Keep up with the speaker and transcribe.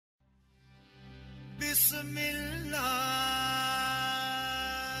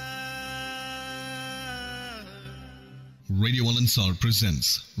Radio Al-Ansaar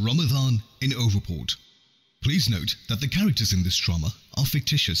presents Ramadan in Overport. Please note that the characters in this drama are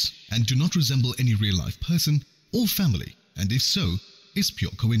fictitious and do not resemble any real-life person or family, and if so, is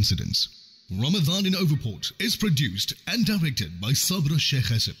pure coincidence. Ramadan in Overport is produced and directed by Sabra Sheikh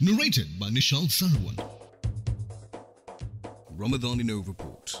Hassan, narrated by Nishal Sarwan. Ramadan in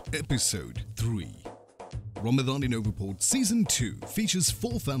Overport, Episode 3. Ramadan in Overport Season 2 features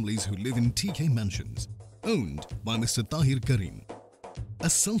 4 families who live in TK mansions, owned by Mr Tahir Kareem, a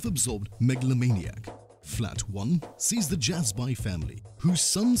self-absorbed megalomaniac. Flat 1 sees the Jhazbhai family, whose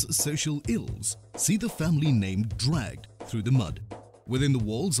son's social ills see the family name dragged through the mud. Within the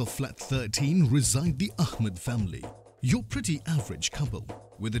walls of Flat 13 reside the Ahmad family, your pretty average couple,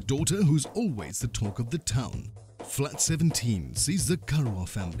 with a daughter who's always the talk of the town. Flat 17 sees the Karwa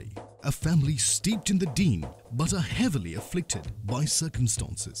family, a family steeped in the Deen but are heavily afflicted by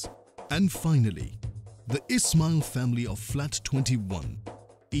circumstances. And finally, the Ismail family of Flat 21,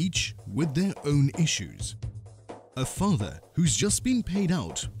 each with their own issues. A father who's just been paid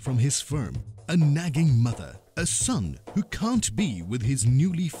out from his firm, a nagging mother, a son who can't be with his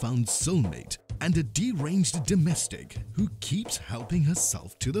newly found soulmate, and a deranged domestic who keeps helping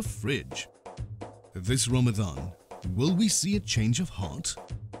herself to the fridge. This Ramadan, will we see a change of heart?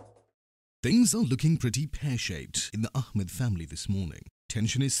 Things are looking pretty pear-shaped in the Ahmad family this morning.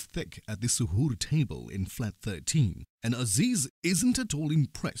 Tension is thick at the suhoor table in Flat 13, and Aziz isn't at all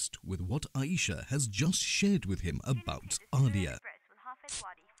impressed with what Aisha has just shared with him about Alia.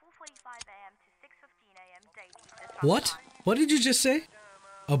 What? What did you just say?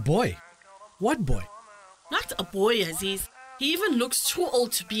 A boy? What boy? Not a boy, Aziz. He even looks too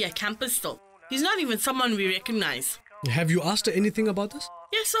old to be a campus still. He's not even someone we recognize. Have you asked her anything about this?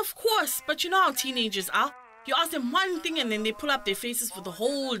 Yes, of course, but you know how teenagers are. You ask them one thing and then they pull up their faces for the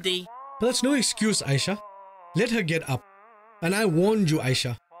whole day. But that's no excuse, Aisha. Let her get up. And I warned you,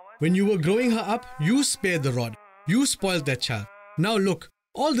 Aisha. When you were growing her up, you spared the rod. You spoiled that child. Now look,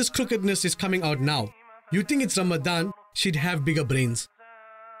 all this crookedness is coming out now. You think it's Ramadan, she'd have bigger brains.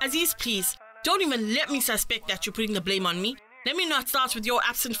 Aziz, please, don't even let me suspect that you're putting the blame on me. Let me not start with your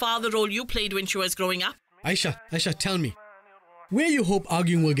absent father role you played when she was growing up. Aisha, tell me, where you hope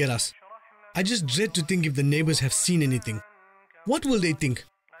arguing will get us? I just dread to think if the neighbors have seen anything. What will they think?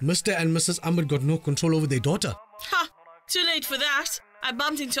 Mr. and Mrs. Ahmad got no control over their daughter. Ha! Too late for that. I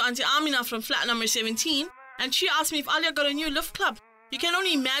bumped into Auntie Amina from flat number 17 and she asked me if Alia got a new lift club. You can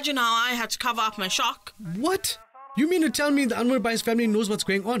only imagine how I had to cover up my shock. What? You mean to tell me the Anwar Bhai's family knows what's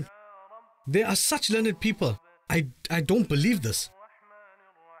going on? They are such learned people. I don't believe this.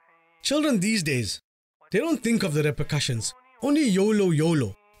 Children these days, they don't think of the repercussions. Only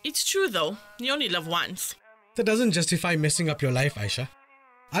YOLO. It's true though, you only live once. That doesn't justify messing up your life, Aisha.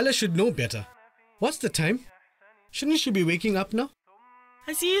 Alia should know better. What's the time? Shouldn't she be waking up now?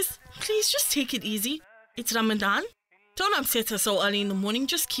 Aziz, please just take it easy. It's Ramadan. Don't upset her so early in the morning,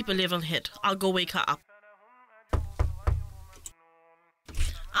 just keep a level head. I'll go wake her up.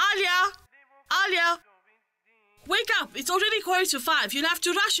 Alia! Wake up, it's already 4:45. You'll have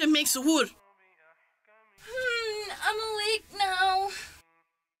to rush and make suhoor. I'm awake now.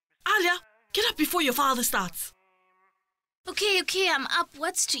 Alia, get up before your father starts. Okay, I'm up.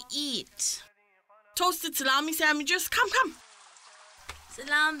 What's to eat? Toasted salami sandwiches. Come.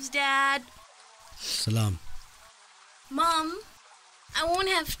 Salams, Dad. Salam. Mom, I won't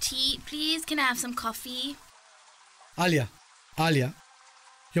have tea. Please, can I have some coffee? Alia,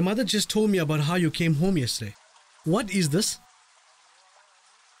 your mother just told me about how you came home yesterday. What is this?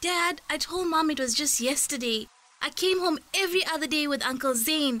 Dad, I told Mom it was just yesterday. I came home every other day with Uncle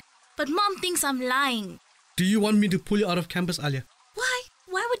Zain, but Mom thinks I'm lying. Do you want me to pull you out of campus, Alia? Why?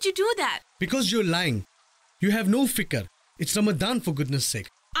 Why would you do that? Because you're lying. You have no fikr. It's Ramadan, for goodness sake.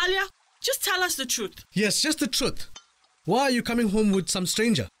 Alia, just tell us the truth. Yes, just the truth. Why are you coming home with some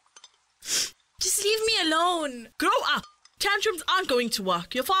stranger? Just leave me alone. Grow up. Tantrums aren't going to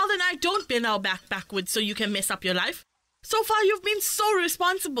work. Your father and I don't bend our back backwards so you can mess up your life. So far, you've been so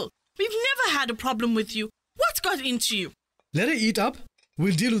responsible. We've never had a problem with you. What's got into you? Let her eat up.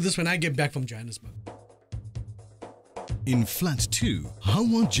 We'll deal with this when I get back from Johannesburg. In Flat 2,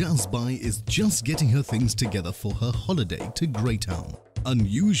 Hawa Jhazbhai is just getting her things together for her holiday to Greytown.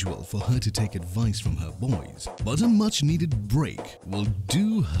 Unusual for her to take advice from her boys, but a much-needed break will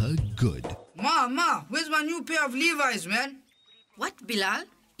do her good. Ma, where's my new pair of Levi's, man? What, Bilal?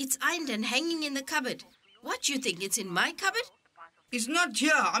 It's ironed and hanging in the cupboard. What, you think it's in my cupboard? It's not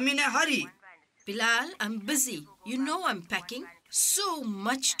here. I'm in a hurry. Bilal, I'm busy. You know I'm packing. So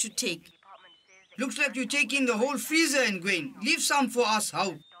much to take. Looks like you're taking the whole freezer and going. Leave some for us,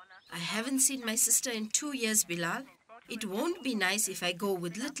 how? I haven't seen my sister in 2 years, Bilal. It won't be nice if I go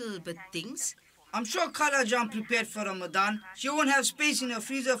with little bit things. I'm sure Kalajan prepared for Ramadan. She won't have space in her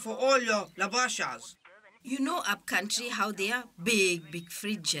freezer for all your labashas. You know up country how they are? Big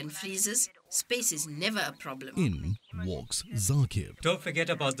fridge and freezers. Space is never a problem. In walks Zakir. Don't forget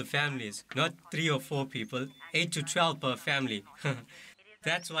about the families. Not 3 or 4 people. 8 to 12 per family.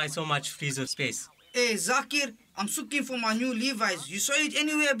 That's why so much freezer space. Hey, Zakir, I'm looking for my new Levi's. You saw it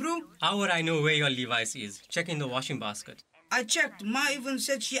anywhere, bro? How would I know where your Levi's is? Check in the washing basket. I checked. Ma even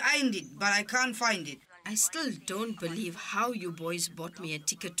said she ironed it, but I can't find it. I still don't believe how you boys bought me a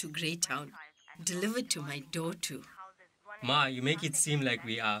ticket to Greytown. Delivered to my door too. Ma, you make it seem like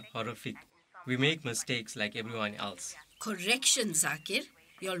we are horrific. We make mistakes like everyone else. Correction, Zakir.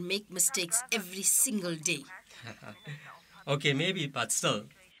 You'll make mistakes every single day. Okay, maybe, but still.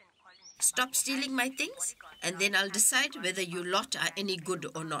 Stop stealing my things, and then I'll decide whether you lot are any good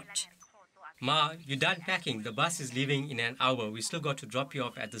or not. Ma, you done packing. The bus is leaving in an hour. We still got to drop you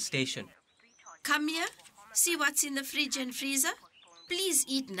off at the station. Come here. See what's in the fridge and freezer? Please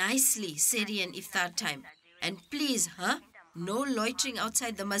eat nicely, Sehri and Iftar time. And please, no loitering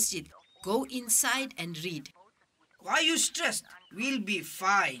outside the masjid. Go inside and read. Why are you stressed? We'll be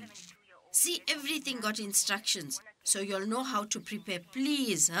fine. See, everything got instructions, so you'll know how to prepare.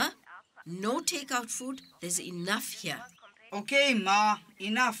 Please, No takeout food. There's enough here. Okay, Ma.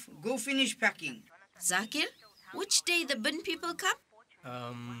 Enough. Go finish packing. Zakir, which day the bin people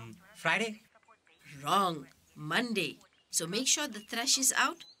come? Friday? Wrong. Monday. So make sure the trash is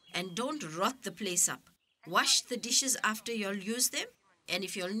out and don't rot the place up. Wash the dishes after you'll use them. And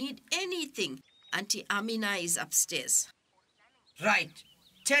if you'll need anything, Auntie Amina is upstairs. Right.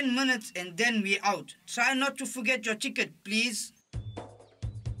 10 minutes and then we're out. Try not to forget your ticket, please.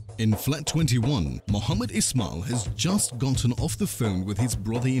 In flat 21, Mohammed Ismail has just gotten off the phone with his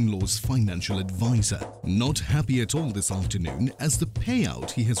brother-in-law's financial advisor. Not happy at all this afternoon as the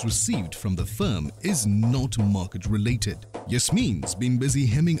payout he has received from the firm is not market-related. Yasmin's been busy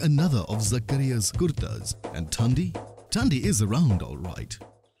hemming another of Zakaria's kurtas. And Tandi is around all right.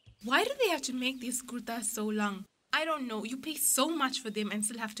 Why do they have to make these kurtas so long? I don't know. You pay so much for them and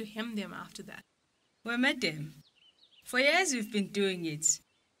still have to hem them after that. Well, madam, for years we've been doing it.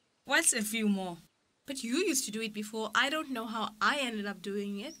 What's a few more? But you used to do it before. I don't know how I ended up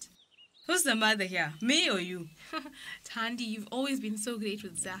doing it. Who's the mother here, me or you? Tandi, you've always been so great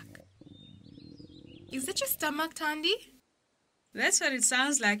with Zach. Is that your stomach, Tandi? That's what it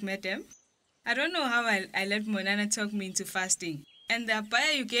sounds like, madam. I don't know how I let Monana talk me into fasting. And the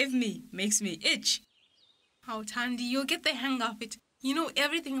abaya you gave me makes me itch. Oh, Tandi, you'll get the hang of it. You know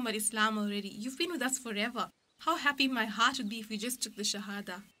everything about Islam already. You've been with us forever. How happy my heart would be if we just took the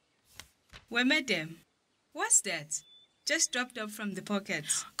Shahada. Well, madam, what's that? Just dropped up from the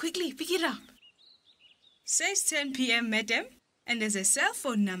pockets. Quickly, pick it up. Says 10 p.m., madam, and there's a cell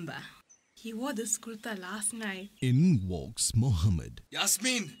phone number. He wore this kurta last night. In walks Mohammed.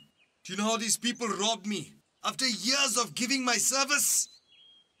 Yasmin, do you know how these people robbed me? After years of giving my service?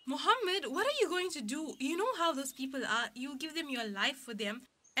 Mohammed, what are you going to do? You know how those people are. You give them your life for them,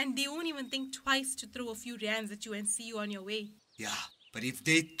 and they won't even think twice to throw a few rands at you and see you on your way. Yeah, but if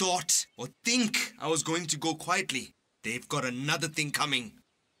they thought or think I was going to go quietly, they've got another thing coming.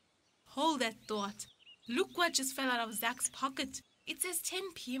 Hold that thought. Look what just fell out of Zach's pocket. It says 10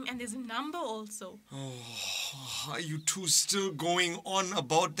 p.m. and there's a number also. Oh, are you two still going on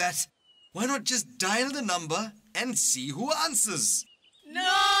about that? Why not just dial the number and see who answers?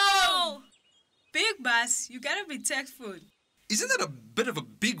 No! Big boss, you gotta be tactful. Isn't that a bit of a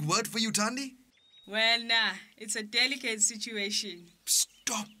big word for you, Tandi? Well, nah, it's a delicate situation.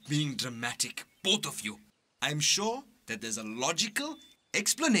 Stop being dramatic, both of you. I'm sure that there's a logical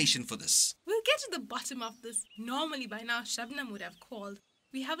explanation for this. We'll get to the bottom of this. Normally by now Shabnam would have called.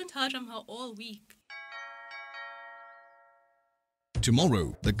 We haven't heard from her all week.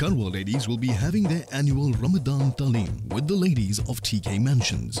 Tomorrow, the Karwa ladies will be having their annual Ramadan Talim with the ladies of TK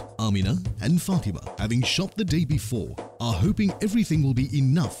Mansions. Amina and Fatima, having shopped the day before, are hoping everything will be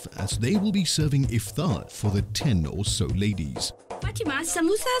enough as they will be serving iftar for the 10 or so ladies. Fatima,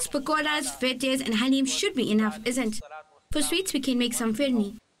 samosas, pakoras, fetes and halim should be enough, isn't? For sweets, we can make some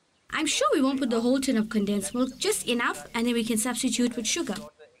firni. I'm sure we won't put the whole tin of condensed milk, just enough, and then we can substitute with sugar.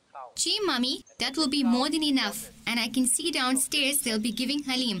 Gee, Mummy, that will be more than enough. And I can see downstairs they'll be giving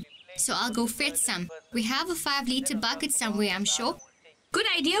halim. So I'll go fetch some. We have a 5-liter bucket somewhere, I'm sure. Good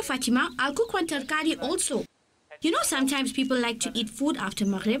idea, Fatima. I'll cook one tarkari also. You know, sometimes people like to eat food after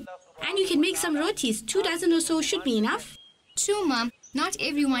Maghrib. And you can make some rotis. 2 dozen or so should be enough. True, Mum. Not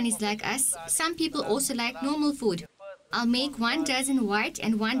everyone is like us. Some people also like normal food. I'll make 1 dozen white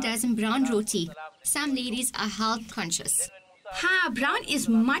and 1 dozen brown roti. Some ladies are health conscious. Brown is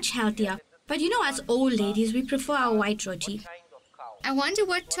much healthier. But you know, as old ladies, we prefer our white roti. I wonder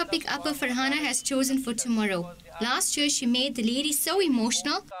what topic Appa Farhana has chosen for tomorrow. Last year she made the ladies so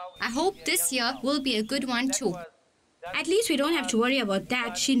emotional. I hope this year will be a good one too. At least we don't have to worry about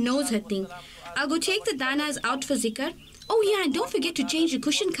that. She knows her thing. I'll go take the danas out for zikr. Oh yeah, and don't forget to change the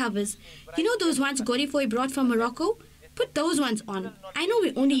cushion covers. You know those ones Gorifoy brought from Morocco? Put those ones on. I know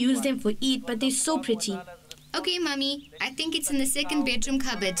we only use them for Eid, but they're so pretty. Okay, Mummy. I think it's in the second bedroom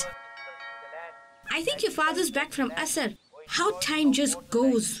cupboard. I think your father's back from Asr. How time just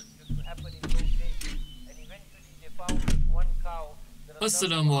goes.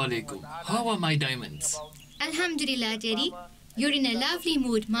 Assalamu alaikum. How are my diamonds? Alhamdulillah, Daddy. You're in a lovely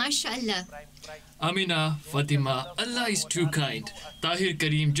mood, mashallah. Amina, Fatima, Allah is too kind. Tahir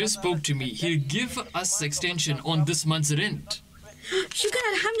Kareem just spoke to me. He'll give us extension on this month's rent. Shukr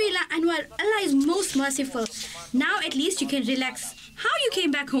Alhamdulillah, Anwar. Allah is most merciful. Now at least you can relax. How you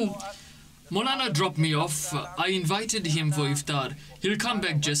came back home? Maulana dropped me off. I invited him for iftar. He'll come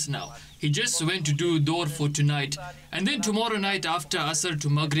back just now. He just went to do door for tonight. And then tomorrow night after Asr to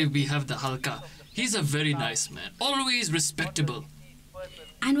Maghrib we have the halqa. He's a very nice man. Always respectable.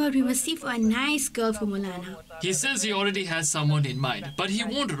 Anwar, we must see for a nice girl for Maulana. He says he already has someone in mind, but he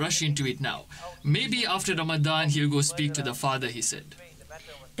won't rush into it now. Maybe after Ramadan he'll go speak to the father, he said.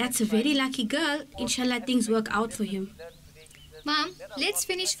 That's a very lucky girl. Inshallah things work out for him. Mom, let's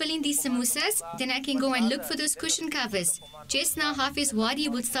finish filling these samosas, then I can go and look for those cushion covers. Just now Hafiz Wadi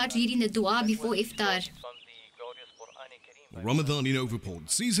will start reading the dua before iftar. Ramadaan in Overport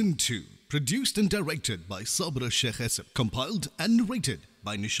Season 2, produced and directed by Sabra Sheikh Esab, compiled and narrated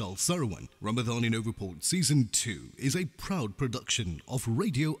by Nishal Sarwan. Ramadaan in Overport Season 2 is a proud production of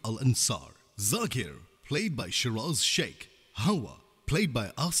Radio Al-Ansaar. Zakir, played by Shiraz Sheikh. Hawa, played by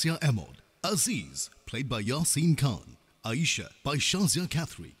Asya Ahmad. Aziz, played by Yasin Khan. Aisha, by Shazia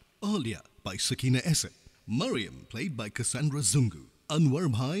Kathri. Alia, by Sakina Esab. Mariam, played by Cassandra Zungu.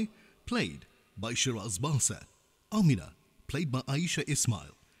 Anwar Bhai, played by Shiraz Basa. Amina, played by Aisha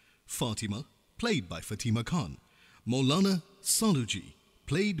Ismail. Fatima, played by Fatima Khan. Maulana Saluji,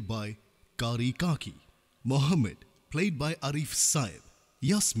 played by Kari Kaki. Mohammed, played by Arif Saib.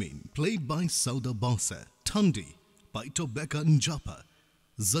 Yasmin, played by Sauda Basa. Tandi, by Tobeka Njapa.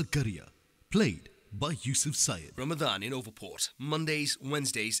 Zakaria, played by Yusuf Syed. Ramadaan in Overport, Mondays,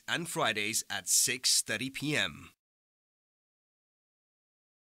 Wednesdays and Fridays at 6:30 p.m.